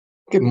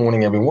Good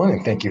morning, everyone,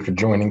 and thank you for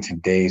joining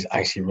today's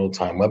IC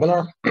Realtime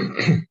webinar.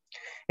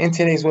 In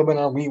today's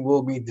webinar, we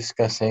will be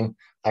discussing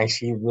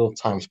IC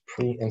Realtime's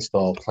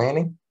pre-install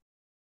planning.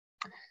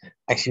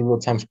 IC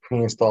Realtime's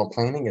pre-install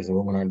planning is a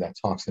webinar that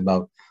talks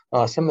about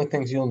some of the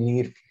things you'll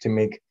need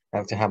to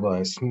have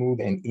a smooth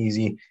and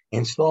easy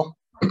install.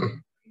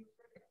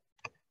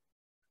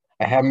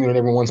 I have muted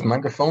everyone's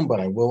microphone, but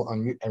I will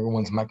unmute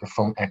everyone's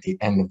microphone at the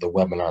end of the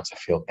webinar to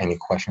field any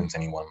questions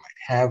anyone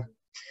might have.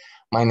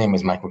 My name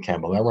is Michael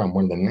Caballero. I'm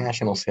one of the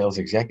national sales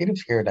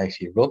executives here at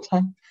IC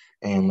Realtime,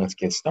 and let's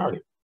get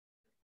started.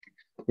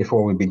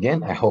 Before we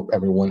begin, I hope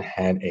everyone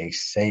had a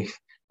safe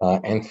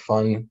and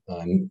fun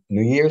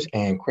New Year's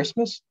and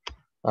Christmas.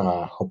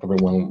 Hope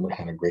everyone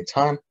had a great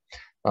time.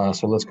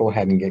 So let's go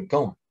ahead and get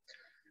going.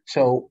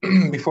 So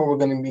before we're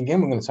going to begin,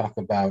 we're going to talk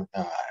about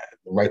the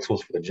right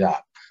tools for the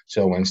job.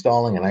 So when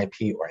installing an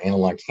IP or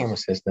analog camera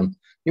system,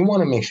 you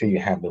want to make sure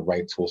you have the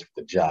right tools for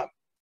the job.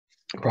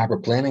 Proper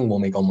planning will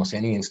make almost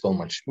any install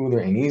much smoother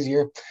and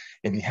easier.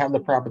 If you have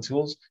the proper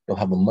tools, you'll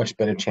have a much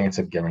better chance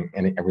of getting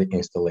every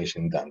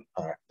installation done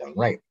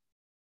right.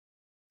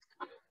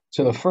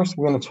 So the first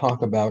we're going to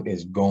talk about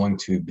is going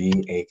to be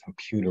a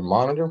computer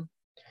monitor.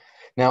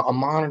 Now, a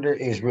monitor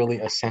is really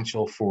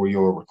essential for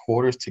your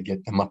recorders to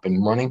get them up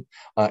and running,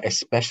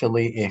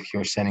 especially if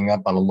you're setting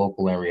up on a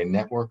local area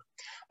network.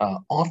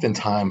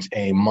 Oftentimes,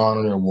 a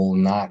monitor will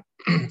not,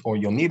 or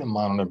you'll need a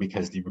monitor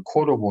because the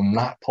recorder will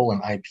not pull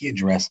an IP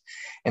address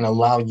and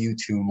allow you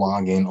to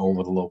log in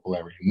over the local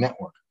area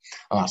network.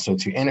 So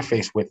to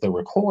interface with the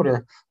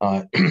recorder,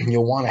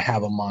 you'll want to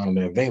have a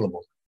monitor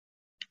available.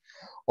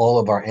 All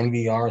of our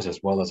NVRs as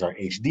well as our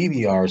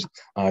HDVRs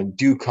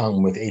do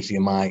come with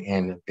HDMI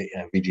and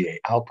VGA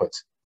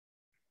outputs.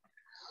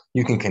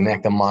 You can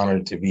connect a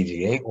monitor to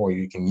VGA, or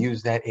you can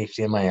use that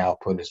HDMI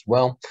output as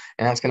well.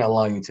 And that's going to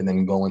allow you to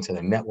then go into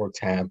the network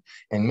tab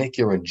and make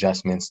your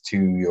adjustments to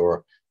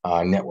your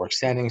network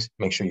settings.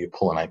 Make sure you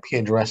pull an IP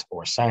address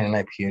or assign an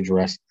IP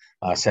address,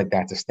 set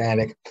that to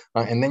static,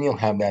 and then you'll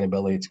have that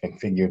ability to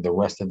configure the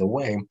rest of the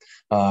way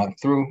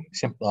through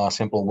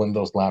simple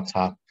Windows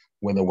laptop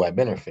with a web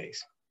interface.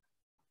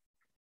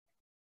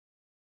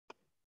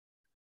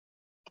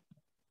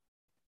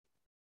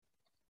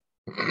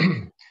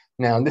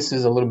 Now, this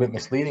is a little bit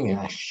misleading, and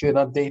I should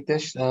update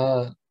this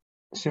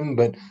soon,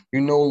 but you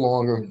no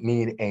longer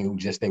need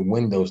just a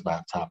Windows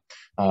laptop.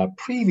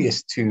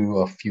 Previous to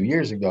a few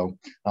years ago,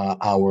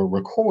 our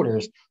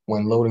recorders,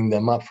 when loading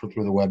them up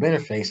through the web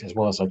interface, as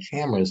well as our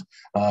cameras,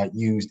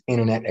 used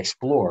Internet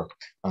Explorer.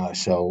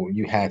 So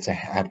you had to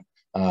have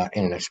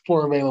Internet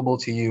Explorer available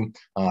to you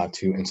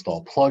to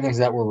install plugins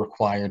that were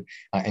required,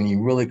 and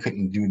you really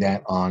couldn't do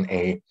that on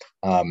a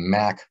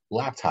Mac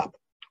laptop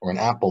or an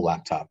Apple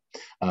laptop.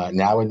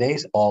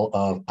 Nowadays, all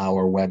of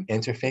our web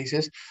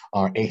interfaces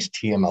are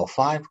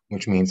HTML5,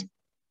 which means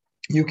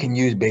you can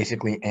use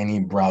basically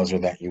any browser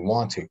that you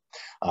want to.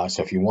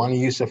 So if you want to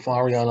use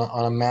Safari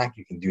on a Mac,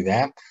 you can do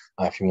that.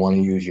 If you want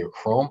to use your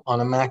Chrome on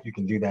a Mac, you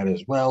can do that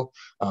as well,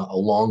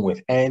 along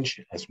with Edge,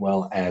 as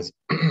well as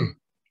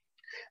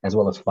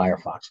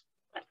Firefox.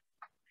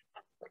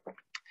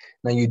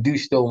 Now, you do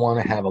still want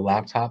to have a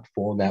laptop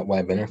for that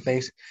web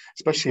interface,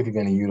 especially if you're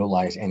going to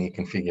utilize any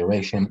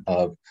configuration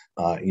of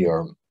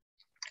your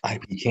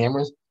IP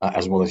cameras,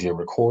 as well as your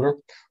recorder.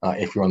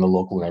 If you're on the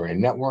local area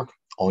network,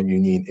 all you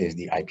need is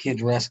the IP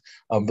address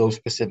of those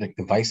specific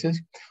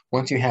devices.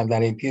 Once you have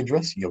that IP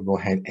address, you'll go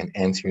ahead and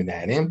enter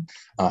that in,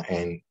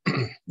 and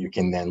you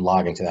can then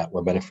log into that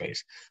web interface.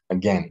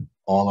 Again,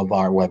 all of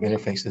our web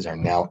interfaces are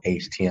now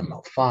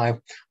HTML5,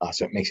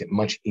 so it makes it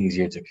much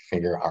easier to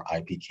configure our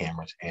IP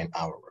cameras and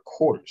our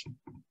recorders.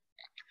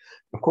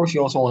 Of course,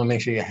 you also want to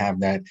make sure you have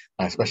that,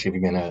 especially if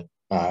you're going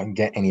to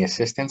get any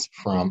assistance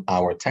from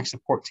our tech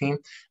support team.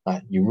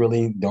 You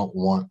really don't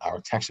want our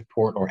tech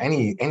support or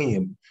any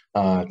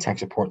tech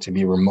support to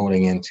be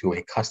remoting into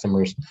a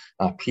customer's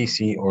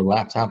PC or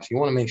laptop. So you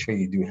want to make sure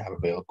you do have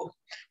available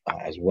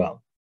as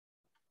well.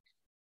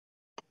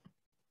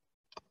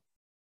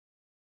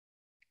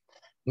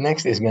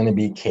 Next is going to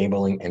be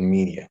cabling and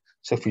media.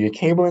 So for your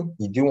cabling,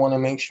 you do want to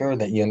make sure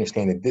that you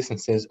understand the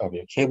distances of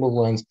your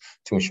cable runs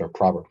to ensure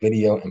proper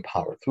video and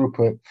power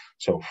throughput.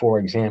 So for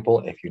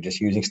example, if you're just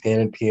using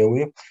standard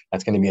PoE,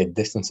 that's going to be a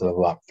distance of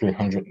about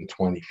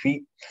 320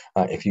 feet.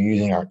 If you're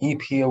using our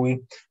ePoE,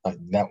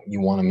 that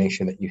you want to make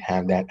sure that you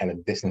have that at a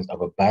distance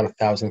of about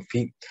 1,000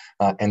 feet.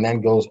 And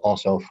that goes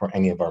also for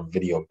any of our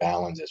video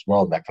balance as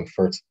well. That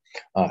converts,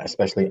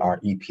 especially our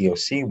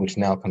ePoC, which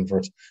now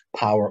converts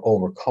power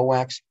over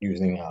coax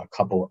using a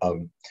couple of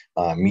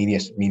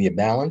media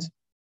balance.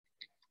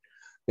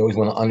 You always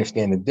want to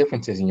understand the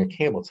differences in your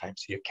cable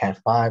types. So your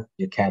Cat5,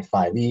 your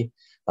Cat5e,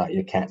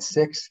 your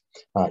Cat6,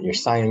 your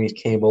Siamese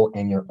cable,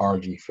 and your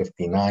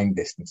RG59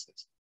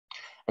 distances.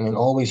 And then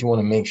always you want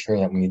to make sure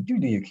that when you do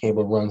your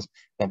cable runs,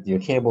 that your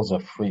cables are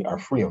free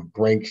of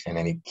breaks and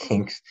any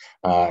kinks,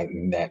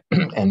 and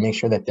make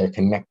sure that they're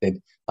connected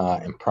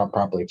and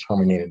properly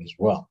terminated as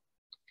well.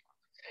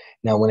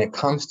 Now, when it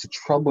comes to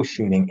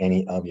troubleshooting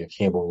any of your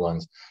cable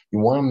runs, you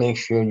want to make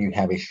sure you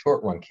have a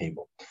short run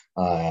cable.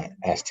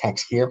 as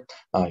text here.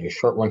 Your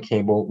short run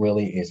cable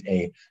really is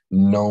a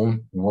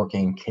known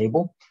working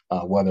cable,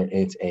 whether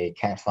it's a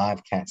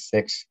Cat5,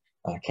 Cat6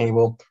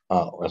 cable,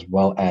 as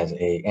well as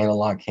a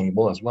analog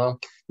cable as well.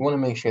 You want to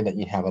make sure that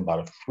you have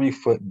about a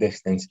 3-foot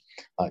distance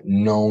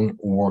known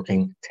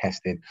working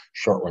tested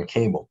short run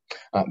cable.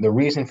 The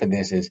reason for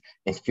this is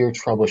if you're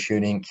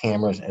troubleshooting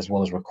cameras as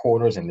well as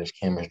recorders and there's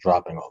cameras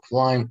dropping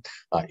offline,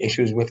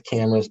 issues with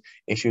cameras,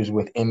 issues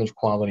with image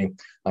quality,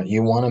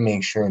 you want to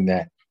make sure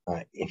that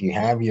if you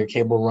have your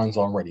cable runs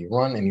already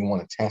run and you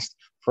want to test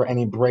for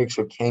any breaks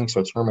or kinks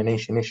or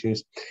termination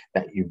issues,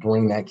 that you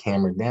bring that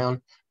camera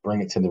down,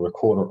 bring it to the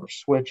recorder or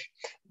switch,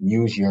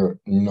 use your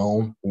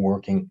known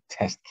working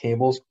test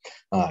cables,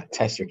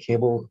 test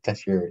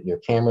your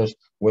cameras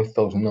with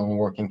those known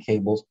working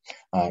cables.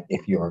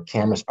 If your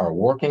cameras are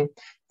working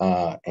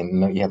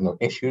and you have no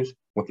issues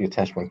with your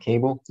test run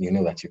cable, you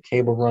know that's your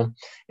cable run.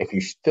 If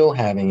you're still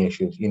having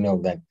issues, you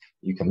know that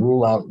you can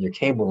rule out your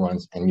cable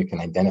runs and you can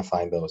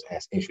identify those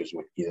as issues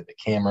with either the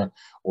camera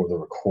or the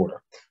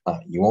recorder.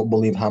 You won't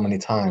believe how many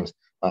times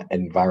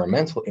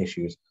environmental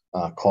issues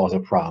cause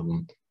a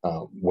problem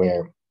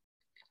where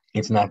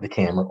it's not the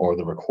camera or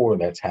the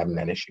recorder that's having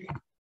that issue.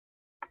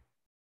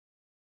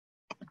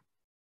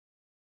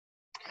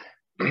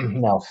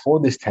 Now, for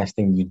this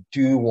testing, you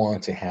do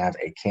want to have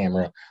a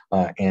camera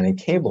and a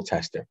cable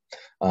tester.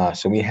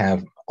 So we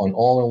have an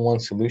all-in-one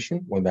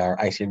solution with our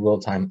IC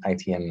Realtime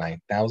ITM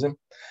 9000.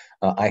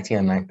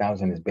 ITM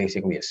 9000 is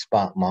basically a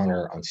spot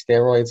monitor on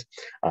steroids.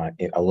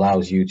 It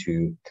allows you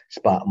to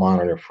spot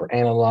monitor for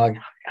analog,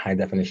 high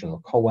definition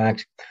or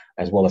coax,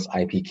 as well as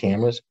IP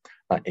cameras.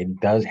 It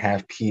does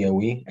have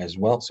PoE as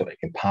well, so it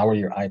can power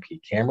your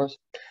IP cameras.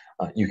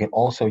 You can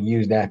also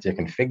use that to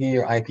configure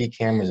your IP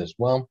cameras as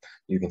well.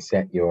 You can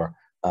set your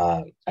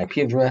IP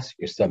address,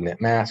 your subnet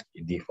mask,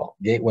 your default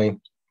gateway,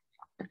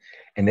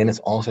 and then it's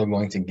also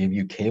going to give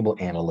you cable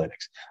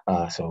analytics.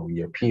 So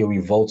your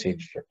PoE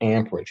voltage, your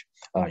amperage,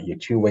 your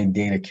two-way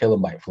data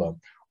kilobyte flow,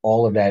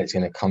 all of that is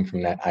going to come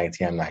from that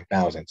ITM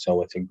 9000.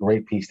 So it's a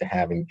great piece to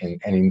have in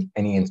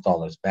any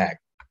installer's bag.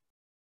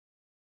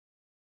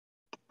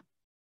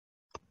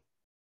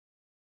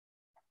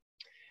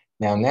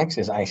 Now, next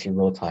is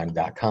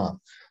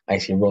icrealtime.com.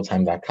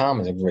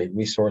 icrealtime.com is a great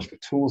resource for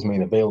tools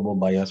made available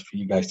by us for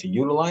you guys to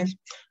utilize,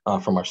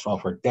 from our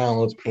software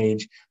downloads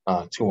page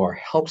to our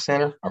help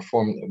center, our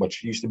forum,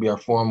 which used to be our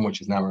forum, which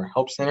is now our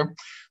help center.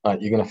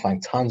 You're going to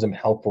find tons of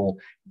helpful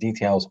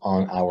details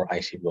on our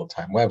IC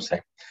Realtime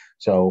website.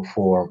 So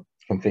for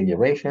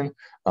configuration,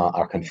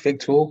 our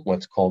config tool,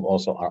 what's called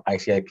also our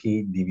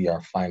ICIP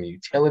DVR Finder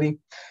utility,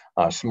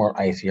 Smart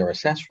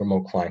ICRSS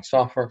remote client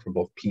software for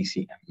both PC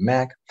and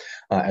Mac,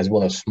 as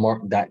well as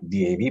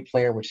Smart.dav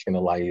player, which is going to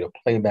allow you to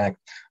play back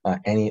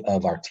any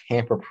of our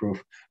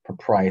tamper-proof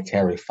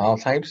proprietary file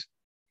types.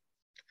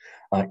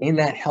 In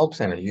that help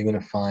center, you're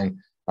going to find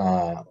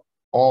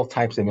all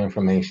types of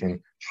information,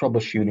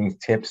 troubleshooting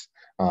tips,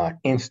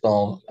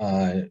 install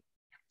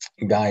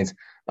guides,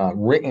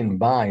 written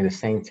by the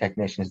same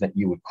technicians that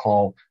you would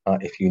call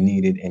if you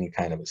needed any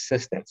kind of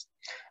assistance.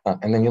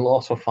 And then you'll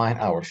also find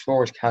our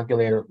storage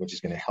calculator, which is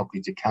going to help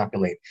you to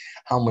calculate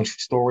how much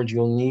storage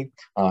you'll need,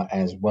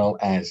 as well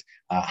as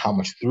how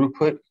much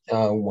throughput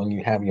when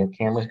you have your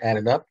cameras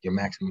added up, your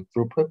maximum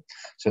throughput.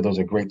 So those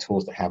are great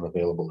tools to have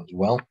available as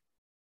well.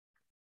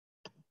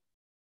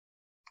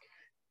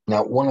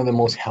 Now, one of the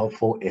most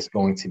helpful is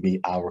going to be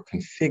our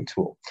config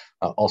tool,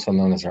 also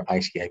known as our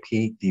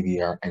ICIP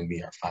DVR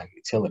NVR5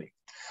 utility.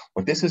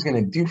 What this is going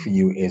to do for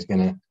you is going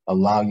to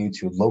allow you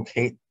to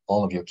locate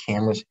all of your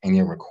cameras and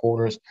your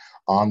recorders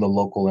on the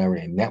local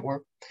area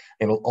network.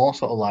 It'll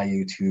also allow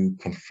you to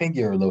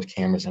configure those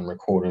cameras and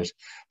recorders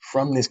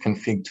from this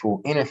config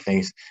tool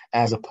interface,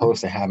 as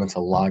opposed to having to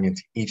log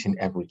into each and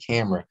every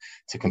camera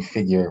to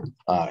configure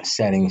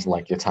settings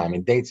like your time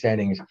and date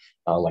settings,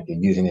 like your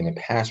username and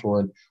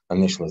password,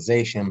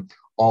 initialization.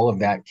 All of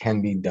that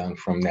can be done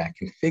from that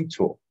config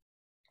tool.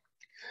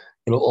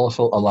 It'll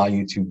also allow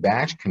you to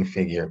batch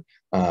configure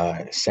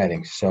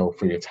settings. So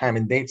for your time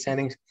and date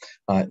settings,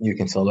 you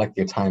can select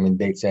your time and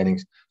date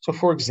settings. So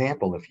for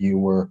example, if you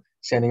were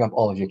setting up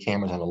all of your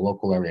cameras on a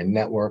local area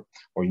network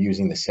or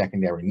using the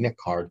secondary NIC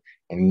card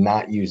and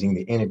not using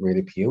the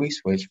integrated PoE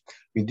switch,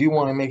 you do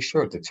want to make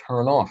sure to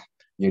turn off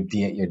your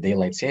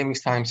daylight savings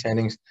time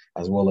settings,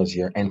 as well as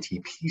your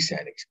NTP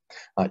settings.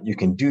 You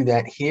can do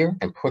that here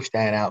and push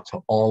that out to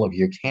all of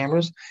your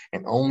cameras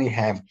and only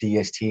have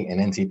DST and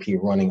NTP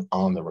running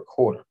on the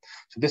recorder.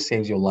 So this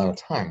saves you a lot of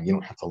time. You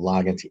don't have to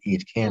log into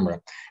each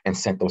camera and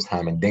set those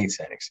time and date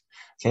settings.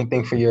 Same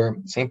thing for your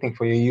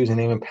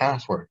username and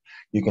password.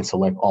 You can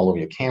select all of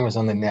your cameras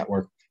on the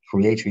network,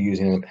 create your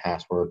username and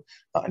password,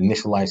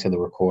 initialize to the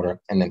recorder,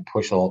 and then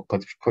push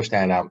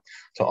that out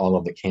to all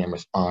of the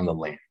cameras on the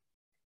LAN.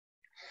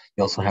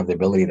 You also have the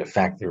ability to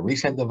factory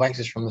reset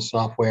devices from the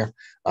software,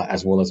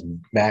 as well as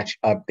batch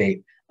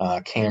update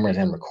cameras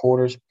and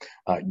recorders.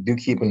 Do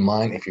keep in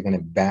mind, if you're going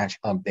to batch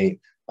update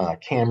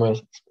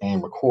cameras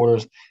and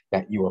recorders,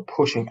 that you are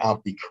pushing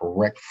out the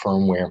correct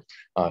firmware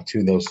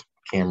to those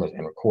cameras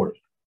and recorders.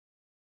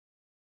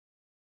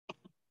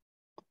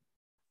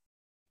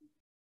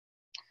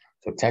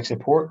 So tech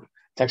support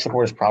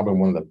is probably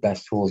one of the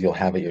best tools you'll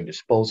have at your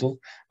disposal.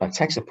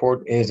 Tech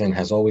support is and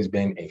has always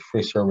been a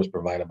free service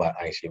provided by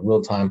IC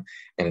Realtime,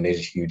 and it is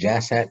a huge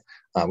asset.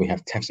 We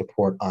have tech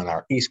support on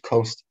our East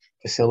Coast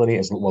facility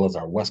as well as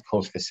our West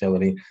Coast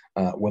facility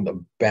with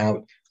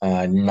about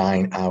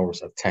 9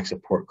 hours of tech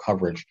support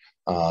coverage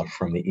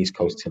from the East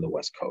Coast to the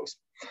West Coast.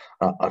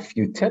 A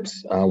few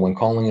tips when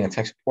calling in a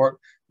tech support: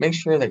 make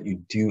sure that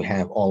you do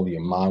have all of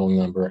your model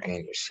number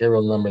and your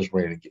serial numbers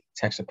ready to get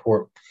tech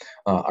support.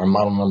 Our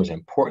model number is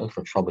important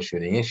for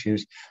troubleshooting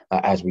issues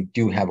as we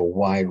do have a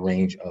wide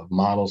range of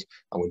models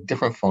with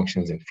different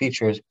functions and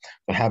features,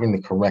 but having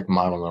the correct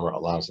model number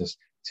allows us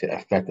to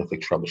effectively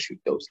troubleshoot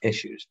those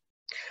issues.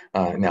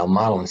 Now,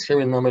 model and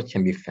serial numbers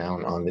can be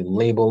found on the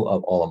label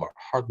of all of our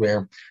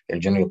hardware. They're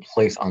generally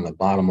placed on the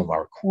bottom of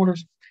our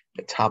recorders,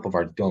 the top of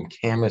our dome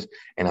cameras,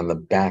 and on the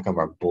back of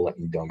our bullet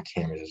and dome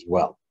cameras as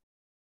well.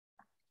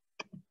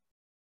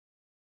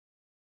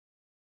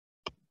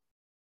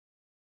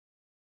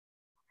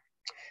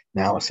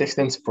 Now,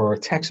 assistance for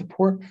tech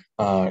support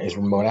is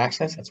remote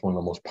access. That's one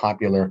of the most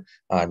popular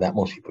that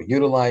most people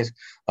utilize.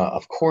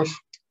 Of course,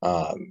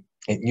 what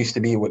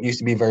used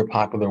to be very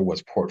popular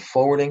was port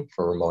forwarding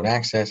for remote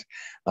access.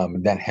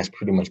 That has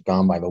pretty much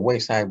gone by the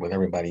wayside with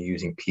everybody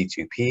using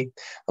P2P.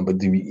 But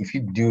if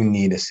you do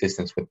need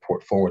assistance with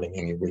port forwarding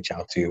and you reach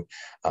out to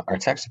our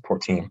tech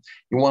support team,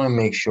 you want to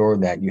make sure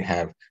that you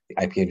have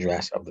the IP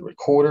address of the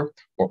recorder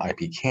or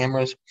IP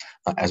cameras,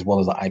 as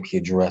well as the IP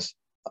address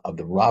of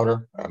the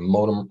router,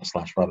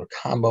 modem/router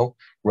combo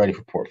ready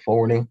for port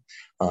forwarding.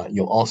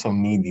 You'll also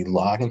need the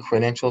login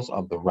credentials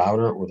of the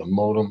router or the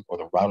modem or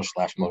the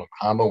router/modem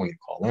combo when you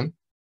call in.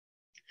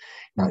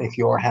 Now, if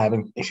you're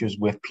having issues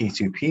with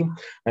P2P,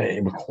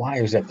 it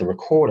requires that the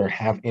recorder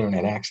have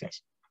internet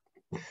access.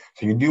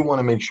 So you do want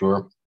to make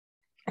sure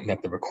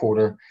that the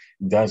recorder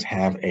does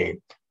have a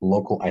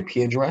local IP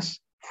address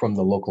from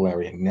the local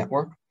area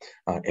network.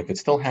 If it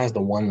still has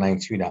the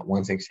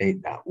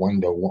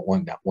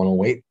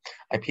 192.168.1.1.108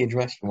 IP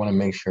address, you want to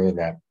make sure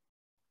that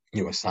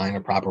you assign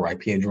a proper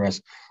IP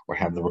address or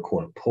have the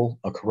recorder pull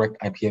a correct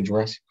IP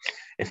address.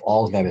 If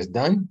all of that is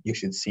done, you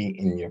should see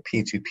in your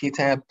P2P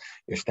tab,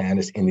 your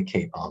status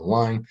indicate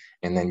online,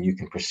 and then you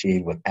can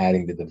proceed with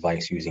adding the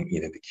device using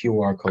either the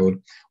QR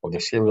code or the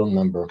serial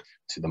number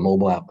to the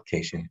mobile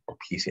application or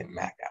PC and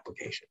Mac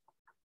application.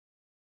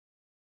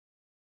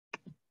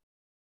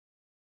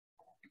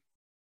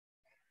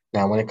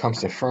 Now, when it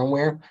comes to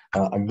firmware,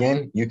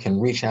 again, you can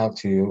reach out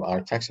to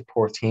our tech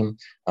support team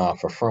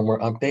for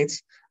firmware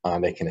updates.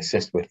 They can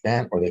assist with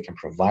that, or they can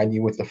provide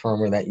you with the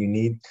firmware that you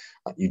need.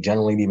 You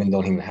generally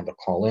don't even have to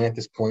call in at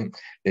this point.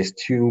 There's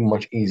two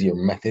much easier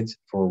methods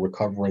for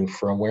recovering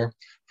firmware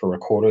for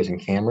recorders and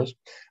cameras.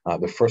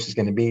 The first is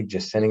going to be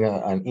just sending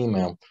an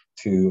email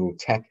to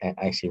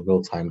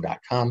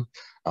tech@icrealtime.com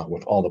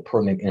with all the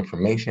pertinent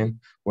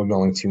information. We're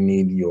going to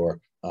need your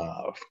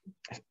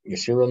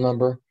serial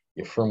number,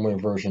 your firmware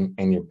version,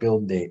 and your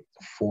build date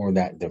for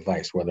that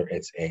device, whether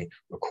it's a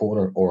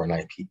recorder or an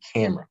IP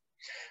camera.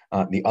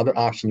 The other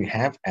option you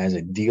have as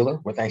a dealer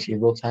with IC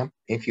Realtime,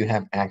 if you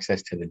have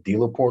access to the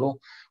dealer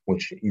portal,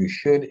 which you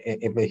should,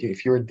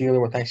 if you're a dealer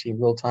with IC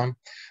Realtime,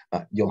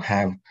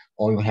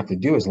 all you'll have to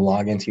do is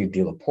log into your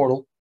dealer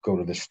portal, go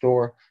to the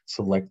store,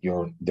 select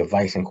your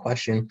device in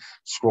question,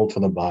 scroll to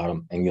the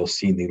bottom, and you'll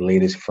see the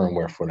latest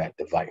firmware for that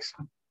device.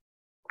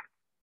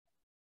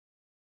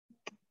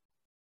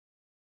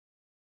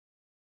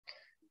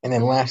 And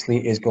then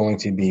lastly is going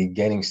to be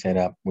getting set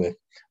up with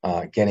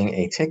getting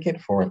a ticket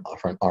for an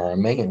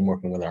RMA and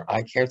working with our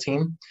eye care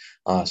team.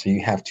 So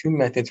you have two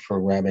methods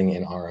for grabbing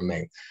an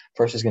RMA.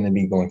 First is going to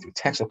be going through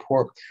tech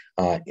support,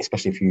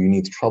 especially if you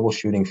need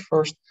troubleshooting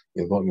first.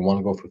 You want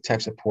to go through tech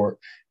support.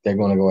 They're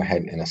going to go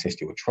ahead and assist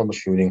you with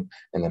troubleshooting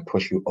and then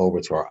push you over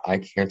to our eye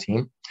care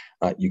team.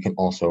 You can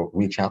also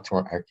reach out to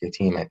our eye care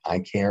team at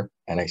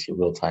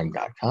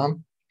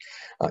icare@icrealtime.com.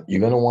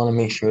 You're going to want to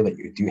make sure that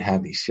you do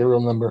have the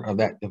serial number of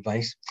that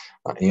device.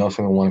 And you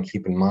also want to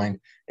keep in mind,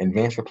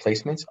 advanced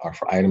replacements are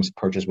for items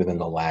purchased within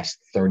the last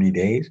 30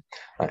 days.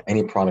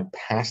 Any product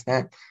past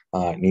that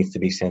needs to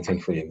be sent in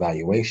for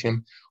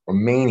evaluation or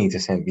may need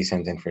to be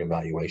sent in for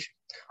evaluation.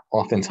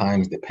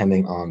 Oftentimes,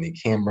 depending on the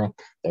camera,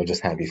 they'll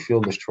just have you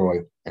field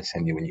destroy and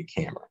send you a new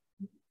camera.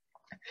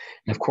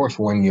 And of course,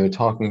 when you're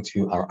talking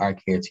to our eye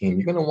care team,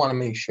 you're going to want to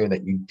make sure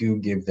that you do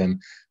give them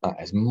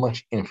as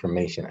much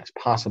information as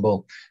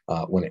possible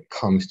when it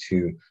comes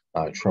to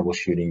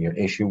troubleshooting your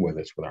issue, whether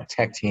it's with our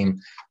tech team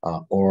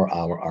or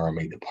our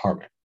RMA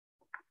department.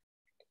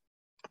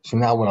 So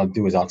now what I'll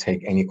do is I'll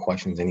take any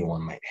questions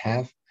anyone might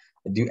have.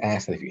 I do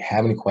ask that if you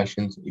have any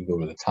questions, you go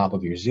to the top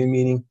of your Zoom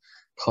meeting,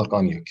 click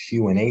on your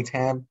Q&A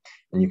tab,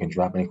 and you can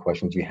drop any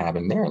questions you have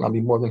in there, and I'll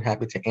be more than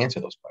happy to answer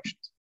those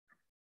questions.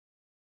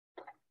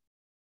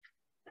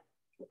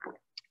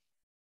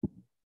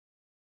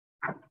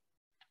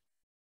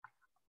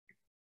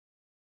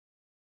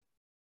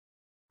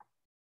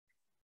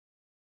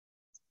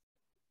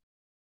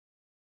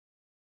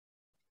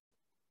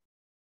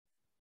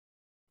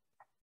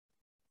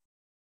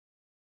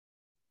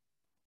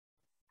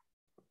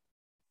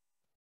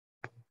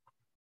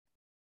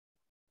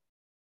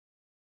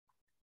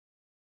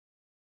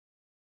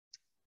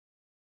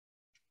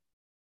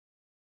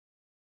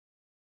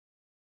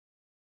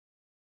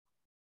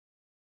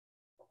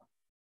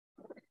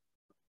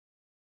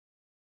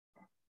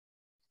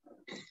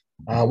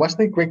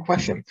 Wesley, great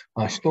question.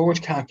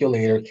 Storage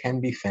calculator can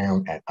be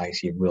found at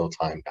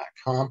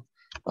icrealtime.com.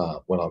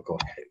 What I'll go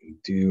ahead and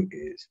do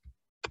is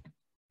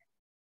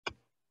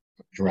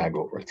drag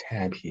over a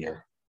tab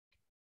here.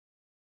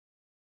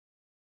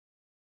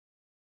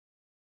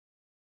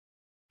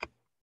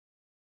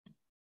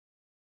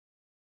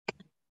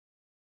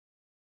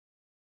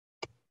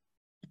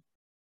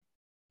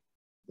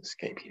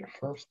 Escape here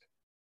first.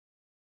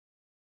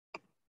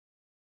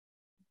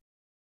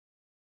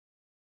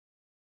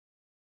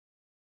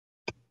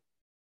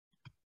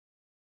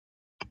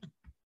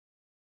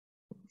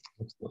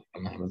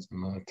 I'm having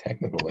some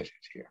technical issues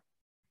here.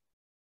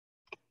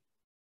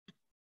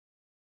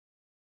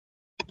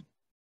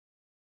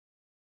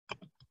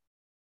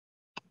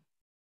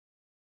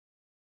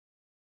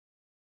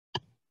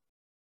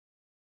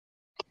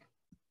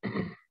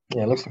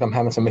 Yeah, it looks like I'm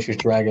having some issues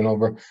dragging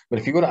over. But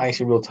if you go to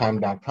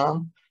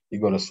icrealtime.com, you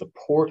go to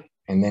support,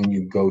 and then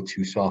you go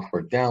to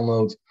software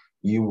downloads,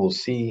 you will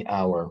see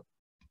our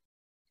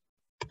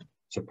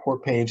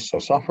support page. So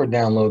software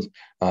downloads,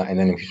 and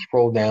then if you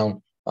scroll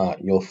down,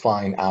 you'll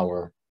find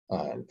our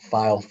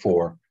file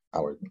for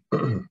our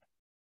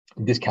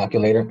disk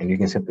calculator, and you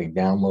can simply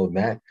download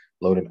that,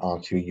 load it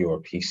onto your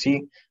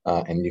PC,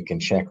 and you can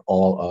check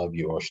all of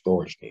your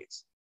storage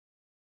needs.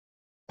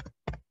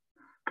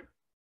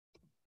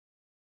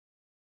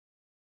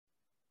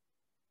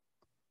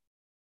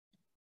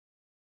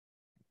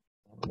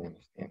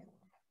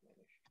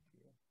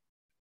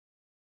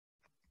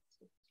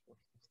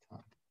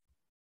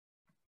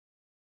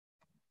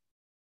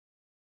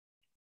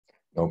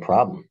 No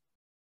problem.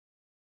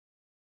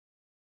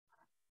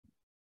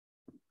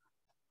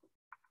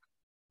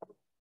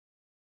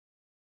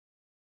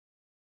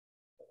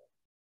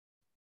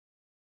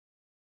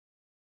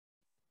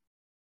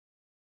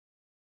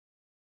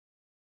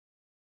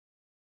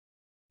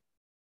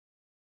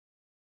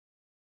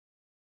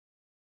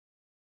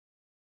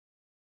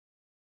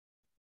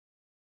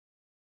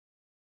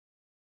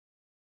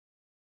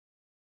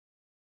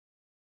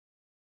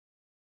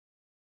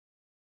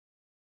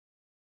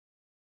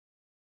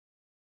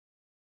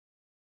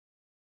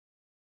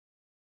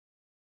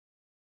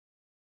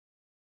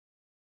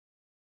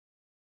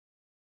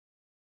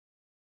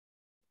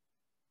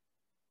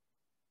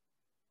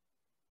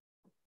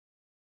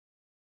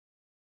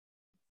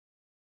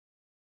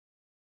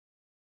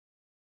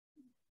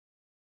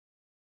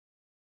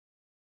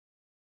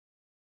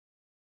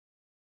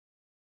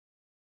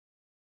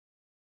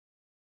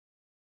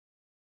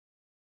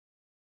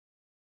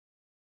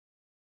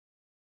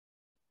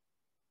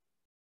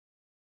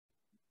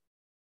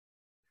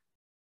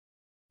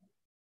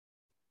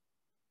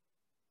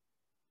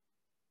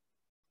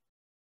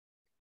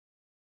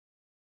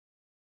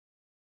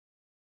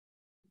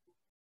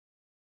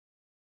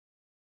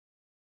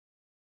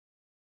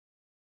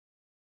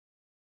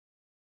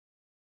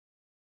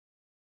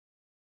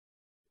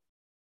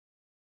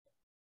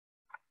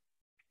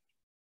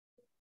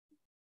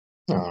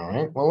 All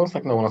right. Well, looks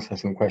like no one else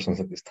has any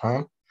questions at this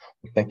time.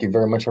 Thank you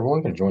very much,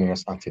 everyone, for joining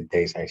us on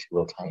today's IC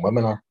Real-Time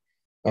webinar.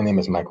 My name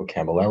is Michael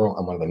Caballero.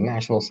 I'm one of the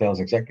National Sales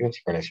Executives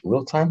for IC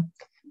Real-Time.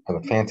 Have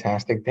a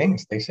fantastic day and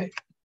stay safe.